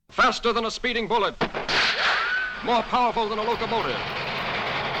Faster than a speeding bullet. More powerful than a locomotive.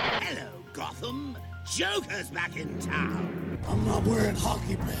 Hello, Gotham. Joker's back in town. I'm not wearing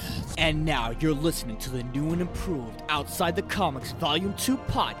hockey pads. And now you're listening to the new and improved Outside the Comics Volume 2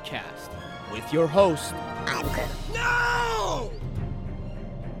 podcast with your host, I'm Groot. No!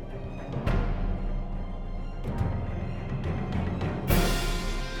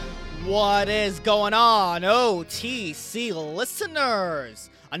 What is going on, OTC listeners?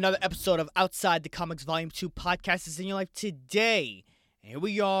 Another episode of Outside the Comics Volume 2 podcast is in your life today. And here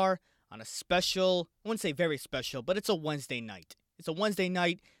we are on a special, I wouldn't say very special, but it's a Wednesday night. It's a Wednesday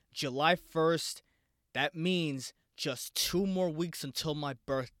night, July 1st. That means just 2 more weeks until my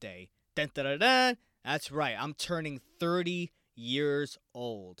birthday. Dun, dun, dun, dun. That's right, I'm turning 30 years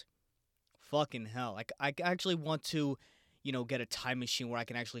old. Fucking hell. I actually want to, get a time machine where I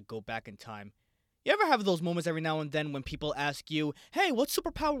can actually go back in time. You ever have those moments every now and then when people ask you, hey, what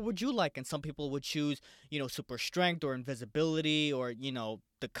superpower would you like? And some people would choose, super strength or invisibility or,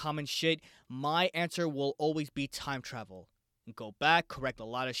 the common shit. My answer will always be time travel. And go back, correct a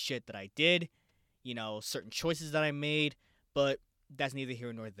lot of shit that I did, certain choices that I made, but that's neither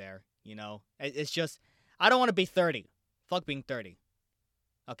here nor there, It's just, I don't want to be 30. Fuck being 30.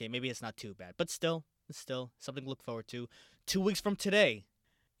 Okay, maybe it's not too bad, but still, it's still something to look forward to. 2 weeks from today.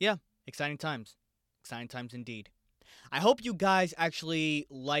 Yeah, exciting times. Exciting times indeed. I hope you guys actually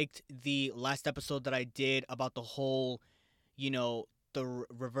liked the last episode that I did about the whole, the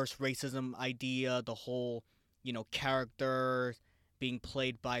reverse racism idea, the whole, character being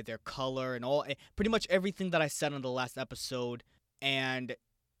played by their color and all, pretty much everything that I said on the last episode. And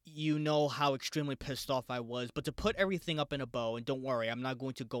you know how extremely pissed off I was. But to put everything up in a bow, and don't worry, I'm not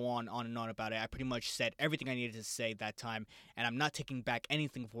going to go on and on about it. I pretty much said everything I needed to say that time, and I'm not taking back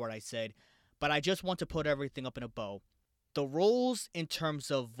anything for what I said. But I just want to put everything up in a bow. The roles in terms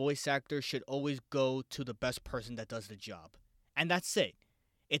of voice actors should always go to the best person that does the job. And that's it.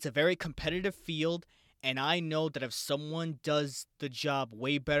 It's a very competitive field, and I know that if someone does the job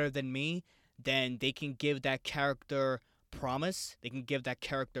way better than me, then they can give that character promise, they can give that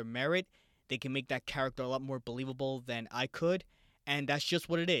character merit, they can make that character a lot more believable than I could, and that's just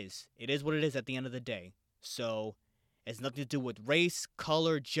what it is. It is what it is at the end of the day. So, it's nothing to do with race,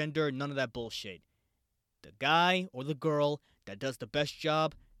 color, gender, none of that bullshit. The guy or the girl that does the best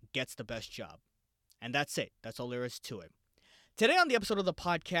job gets the best job. And that's it. That's all there is to it. Today on the episode of the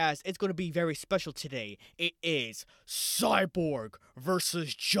podcast, it's going to be very special today. It is Cyborg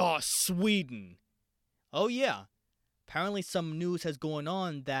versus Joss Whedon. Oh yeah. Apparently some news has going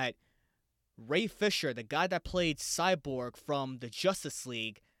on that Ray Fisher, the guy that played Cyborg from the Justice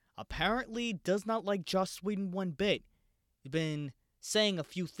League, apparently does not like Joss Whedon one bit. He's been saying a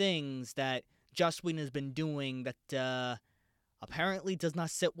few things that Joss Whedon has been doing that apparently does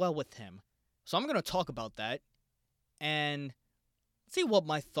not sit well with him. So I'm going to talk about that and see what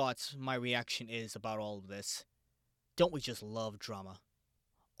my thoughts, my reaction is about all of this. Don't we just love drama?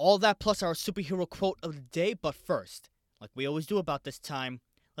 All that plus our superhero quote of the day, but first, like we always do about this time,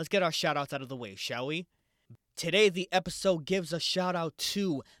 let's get our shout-outs out of the way, shall we? Today, the episode gives a shout-out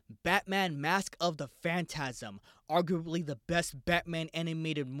to Batman Mask of the Phantasm. Arguably the best Batman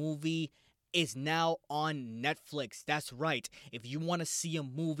animated movie is now on Netflix. That's right. If you want to see a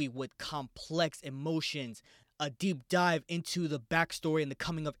movie with complex emotions, a deep dive into the backstory and the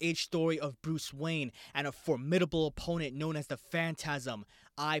coming-of-age story of Bruce Wayne and a formidable opponent known as the Phantasm,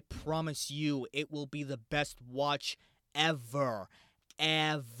 I promise you it will be the best watch ever.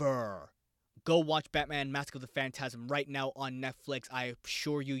 Go watch Batman Mask of the Phantasm right now on Netflix. I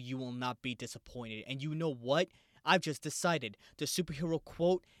assure you, you will not be disappointed. And you know what? I've just decided the superhero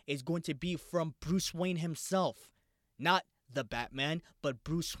quote is going to be from Bruce Wayne himself. Not the Batman, but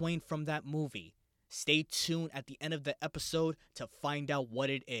Bruce Wayne from that movie. Stay tuned at the end of the episode to find out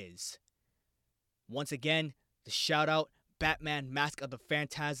what it is. Once again, the shout out, Batman Mask of the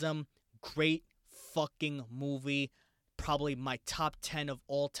Phantasm. Great fucking movie. Probably my top 10 of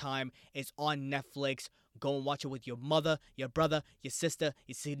all time. Is on Netflix. Go and watch it with your mother, your brother, your sister,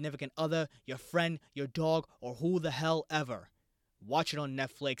 your significant other, your friend, your dog, or who the hell ever. Watch it on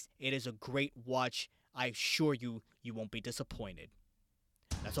Netflix. It is a great watch. I assure you, you won't be disappointed.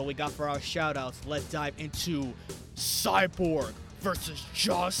 That's all we got for our shoutouts. Let's dive into Cyborg versus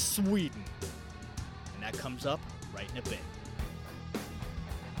Joss Whedon. And that comes up right in a bit.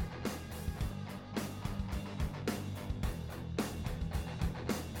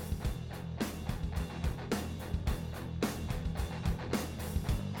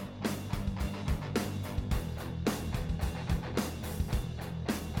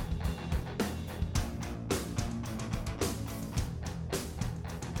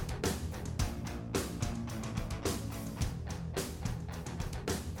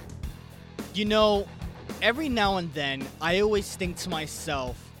 You know, every now and then, I always think to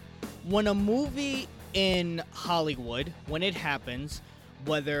myself, when a movie in Hollywood, when it happens,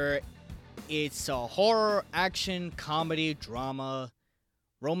 whether it's a horror, action, comedy, drama,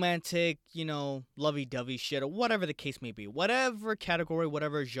 romantic, lovey-dovey shit, or whatever the case may be, whatever category,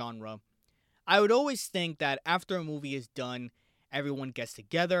 whatever genre, I would always think that after a movie is done, everyone gets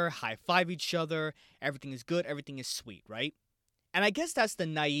together, high-five each other, everything is good, everything is sweet, right? And I guess that's the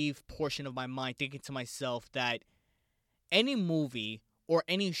naive portion of my mind, thinking to myself that any movie or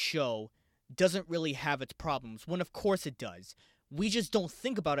any show doesn't really have its problems, when of course it does. We just don't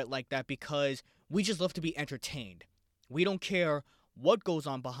think about it like that because we just love to be entertained. We don't care what goes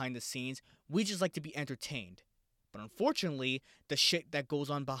on behind the scenes, we just like to be entertained. But unfortunately, the shit that goes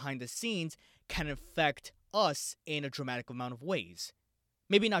on behind the scenes can affect us in a dramatic amount of ways.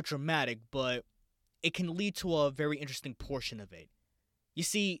 Maybe not dramatic, but it can lead to a very interesting portion of it. You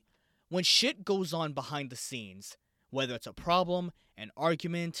see, when shit goes on behind the scenes, whether it's a problem, an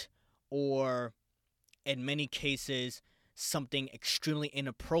argument, or in many cases, something extremely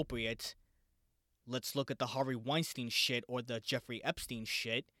inappropriate, let's look at the Harvey Weinstein shit or the Jeffrey Epstein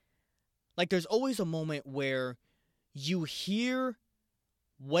shit, like there's always a moment where you hear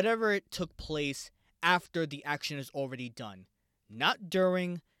whatever it took place after the action is already done. Not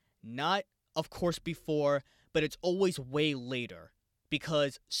during, not of course before, but it's always way later.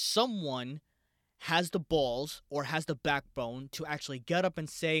 Because someone has the balls or has the backbone to actually get up and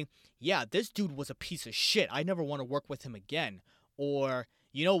say, yeah, this dude was a piece of shit. I never want to work with him again. Or,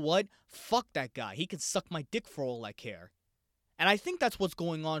 you know what? Fuck that guy. He can suck my dick for all I care. And I think that's what's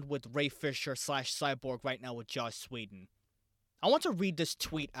going on with Ray Fisher / Cyborg right now with Joss Whedon. I want to read this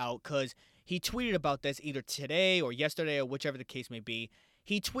tweet out because he tweeted about this either today or yesterday or whichever the case may be.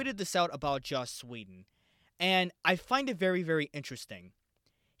 He tweeted this out about Joss Whedon, and I find it very, very interesting.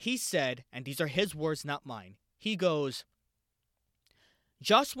 He said, and these are his words, not mine, he goes,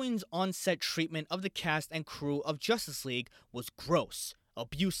 Joss Whedon's on-set treatment of the cast and crew of Justice League was gross,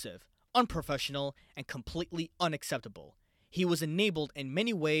 abusive, unprofessional, and completely unacceptable. He was enabled in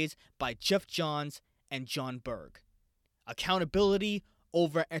many ways by Geoff Johns and Jon Berg. Accountability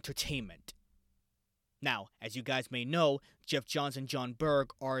over entertainment. Now, as you guys may know, Geoff Johns and Jon Berg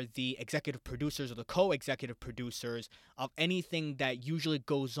are the executive producers or the co-executive producers of anything that usually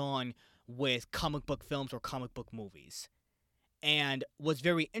goes on with comic book films or comic book movies. And what's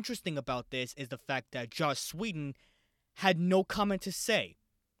very interesting about this is the fact that Joss Whedon had no comment to say.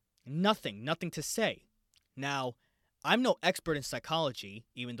 Nothing to say. Now, I'm no expert in psychology,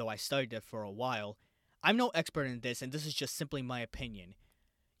 even though I studied it for a while. I'm no expert in this, and this is just simply my opinion.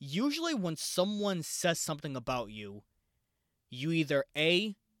 Usually when someone says something about you, you either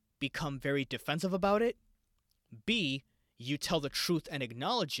A, become very defensive about it, B, you tell the truth and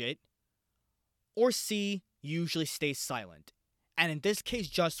acknowledge it, or C, you usually stay silent. And in this case,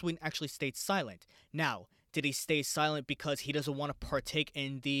 Joss Whedon actually stayed silent. Now, did he stay silent because he doesn't want to partake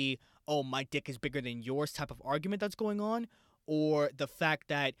in the, oh, my dick is bigger than yours type of argument that's going on? Or the fact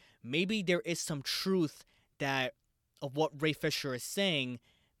that maybe there is some truth that of what Ray Fisher is saying,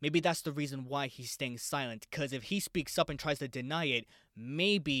 maybe that's the reason why he's staying silent. Because if he speaks up and tries to deny it,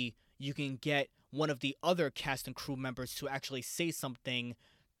 maybe you can get one of the other cast and crew members to actually say something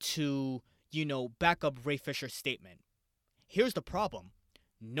to, back up Ray Fisher's statement. Here's the problem.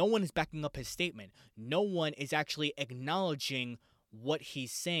 No one is backing up his statement. No one is actually acknowledging what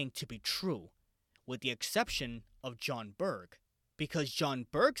he's saying to be true, with the exception of Jon Berg. Because Jon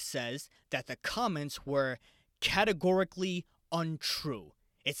Berg says that the comments were categorically untrue.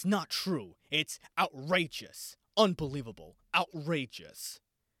 It's not true. It's outrageous. Unbelievable. Outrageous.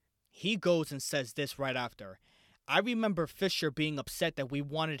 He goes and says this right after. I remember Fisher being upset that we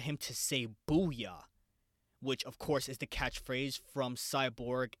wanted him to say booyah, which of course is the catchphrase from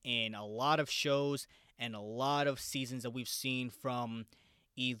Cyborg in a lot of shows and a lot of seasons that we've seen from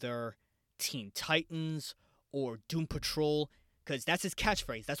either Teen Titans or Doom Patrol, because that's his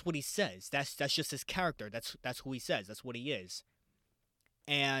catchphrase. That's what he says. That's just his character. That's who he says. That's what he is.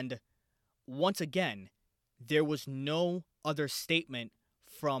 And once again, there was no other statement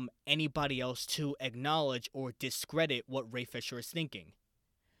from anybody else to acknowledge or discredit what Ray Fisher is thinking.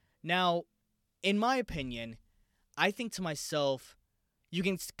 Now, in my opinion, I think to myself, you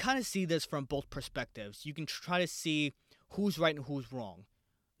can kind of see this from both perspectives. You can try to see who's right and who's wrong.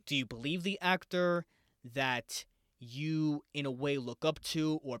 Do you believe the actor that you, in a way, look up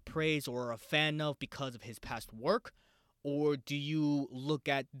to or praise or are a fan of because of his past work? Or do you look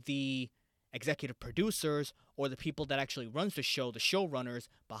at the executive producers or the people that actually runs the show, the showrunners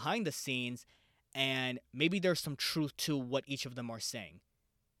behind the scenes, and maybe there's some truth to what each of them are saying?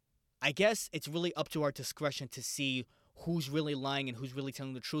 I guess it's really up to our discretion to see who's really lying and who's really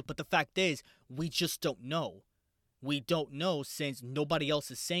telling the truth. But the fact is, we just don't know. We don't know since nobody else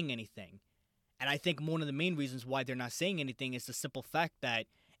is saying anything. And I think one of the main reasons why they're not saying anything is the simple fact that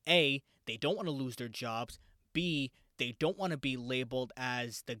A, they don't want to lose their jobs. B, they don't want to be labeled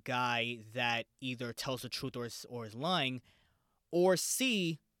as the guy that either tells the truth or is lying. Or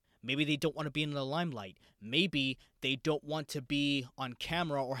C, maybe they don't want to be in the limelight. Maybe they don't want to be on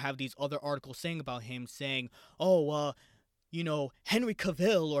camera or have these other articles saying about him saying, Henry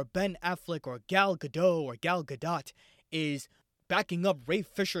Cavill or Ben Affleck or Gal Gadot or Gal Gadot is backing up Ray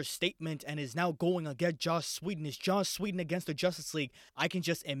Fisher's statement and is now going against Joss Whedon. Is Joss Whedon against the Justice League? I can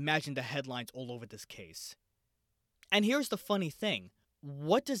just imagine the headlines all over this case. And here's the funny thing.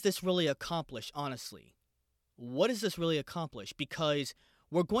 What does this really accomplish, honestly? What does this really accomplish? Because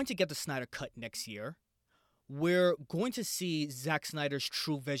we're going to get the Snyder Cut next year. We're going to see Zack Snyder's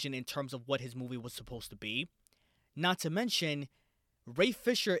true vision in terms of what his movie was supposed to be. Not to mention, Ray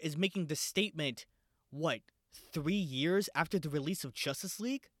Fisher is making the statement, 3 years after the release of Justice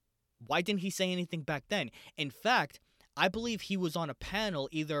League? Why didn't he say anything back then? In fact, I believe he was on a panel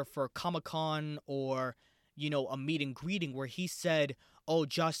either for Comic-Con or, a meet and greeting where he said,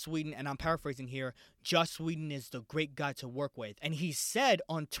 Joss Whedon, and I'm paraphrasing here, Joss Whedon is the great guy to work with. And he said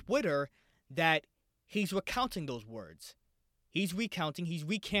on Twitter that he's recounting those words. He's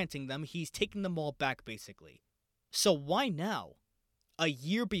recanting them, he's taking them all back, basically. So why now? A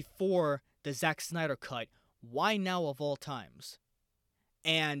year before the Zack Snyder Cut, why now of all times?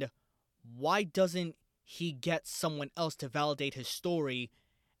 And why doesn't he get someone else to validate his story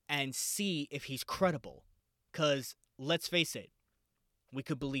and see if he's credible? Because, let's face it, we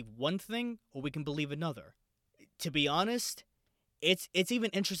could believe one thing or we can believe another. To be honest, it's even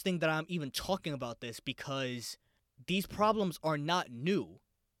interesting that I'm even talking about this because these problems are not new.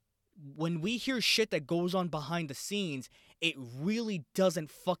 When we hear shit that goes on behind the scenes, it really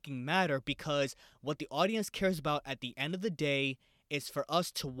doesn't fucking matter because what the audience cares about at the end of the day is for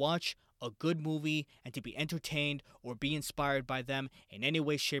us to watch a good movie and to be entertained or be inspired by them in any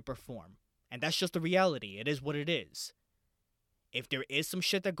way, shape, or form. And that's just the reality. It is what it is. If there is some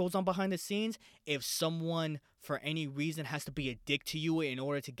shit that goes on behind the scenes, if someone for any reason has to be a dick to you in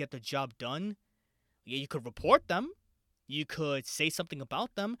order to get the job done, you could report them. You could say something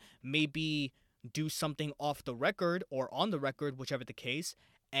about them, maybe do something off the record or on the record, whichever the case,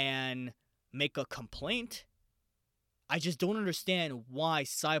 and make a complaint. I just don't understand why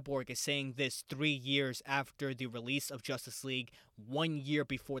Cyborg is saying this 3 years after the release of Justice League, 1 year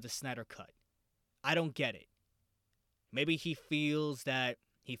before the Snyder Cut. I don't get it. Maybe he feels that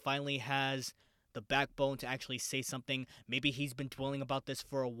he finally has the backbone to actually say something. Maybe he's been dwelling about this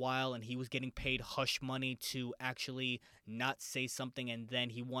for a while and he was getting paid hush money to actually not say something and then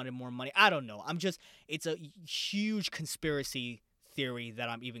he wanted more money. I don't know. It's a huge conspiracy theory that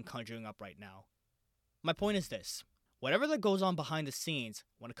I'm even conjuring up right now. My point is this. Whatever that goes on behind the scenes,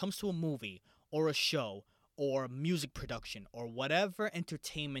 when it comes to a movie or a show or music production or whatever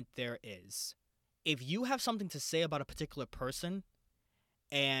entertainment there is, if you have something to say about a particular person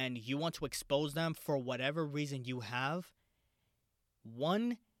and you want to expose them for whatever reason you have,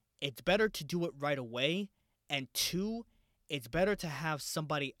 1, it's better to do it right away, and 2, it's better to have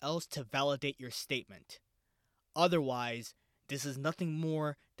somebody else to validate your statement. Otherwise, this is nothing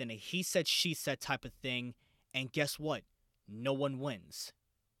more than a he said, she said type of thing, and guess what? No one wins.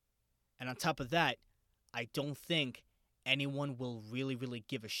 And on top of that, I don't think anyone will really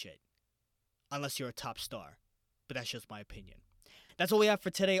give a shit. Unless you're a top star. But that's just my opinion. That's all we have for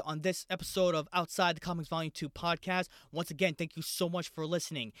today on this episode of Outside the Comics Volume 2 podcast. Once again, thank you so much for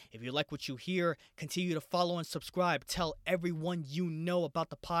listening. If you like what you hear, continue to follow and subscribe. Tell everyone you know about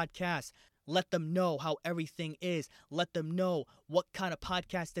the podcast. Let them know how everything is. Let them know what kind of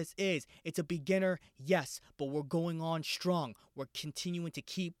podcast this is. It's a beginner, yes, but we're going on strong. We're continuing to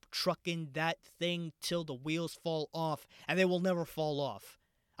keep trucking that thing till the wheels fall off, and they will never fall off.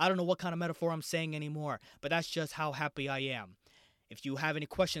 I don't know what kind of metaphor I'm saying anymore, but that's just how happy I am. If you have any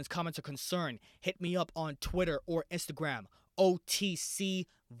questions, comments, or concern, hit me up on Twitter or Instagram, OTC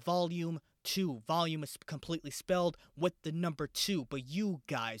Volume 2. Volume is completely spelled with the number 2, but you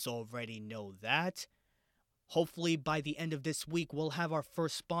guys already know that. Hopefully by the end of this week, we'll have our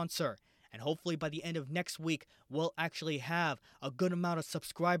first sponsor. And hopefully by the end of next week, we'll actually have a good amount of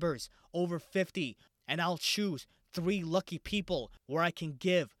subscribers, over 50. And I'll choose 3 lucky people where I can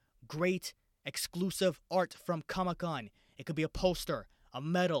give great exclusive art from Comic-Con. It could be a poster, a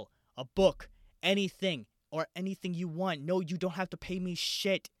medal, a book, anything, or anything you want. No, you don't have to pay me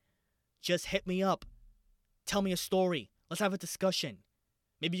shit. Just hit me up. Tell me a story. Let's have a discussion.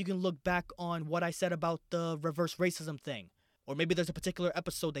 Maybe you can look back on what I said about the reverse racism thing. Or maybe there's a particular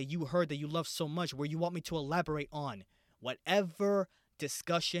episode that you heard that you love so much where you want me to elaborate on. Whatever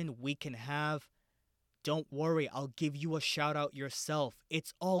discussion we can have, don't worry, I'll give you a shout out yourself.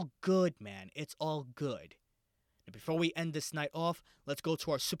 It's all good, man. It's all good. Now, before we end this night off, let's go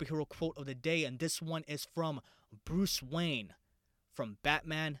to our superhero quote of the day, and this one is from Bruce Wayne from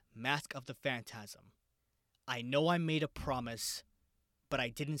Batman: Mask of the Phantasm. I know I made a promise, but I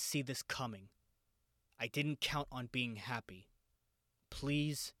didn't see this coming. I didn't count on being happy.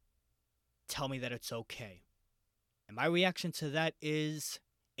 Please tell me that it's okay. And my reaction to that is,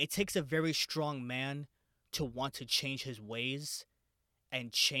 it takes a very strong man to want to change his ways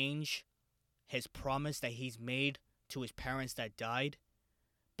and change his promise that he's made to his parents that died.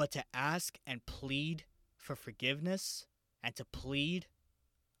 But to ask and plead for forgiveness and to plead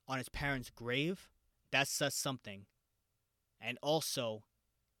on his parents' grave, that says something. And also,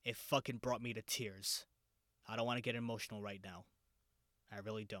 it fucking brought me to tears. I don't want to get emotional right now. I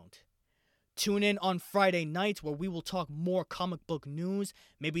really don't. Tune in on Friday night where we will talk more comic book news,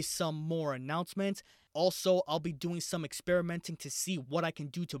 maybe some more announcements. Also, I'll be doing some experimenting to see what I can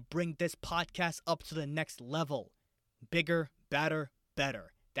do to bring this podcast up to the next level. Bigger, badder,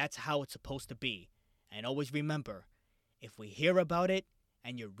 better. That's how it's supposed to be. And always remember, if we hear about it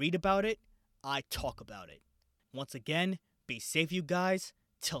and you read about it, I talk about it. Once again, be safe, you guys.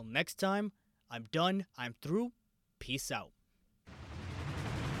 Till next time, I'm done. I'm through. Peace out.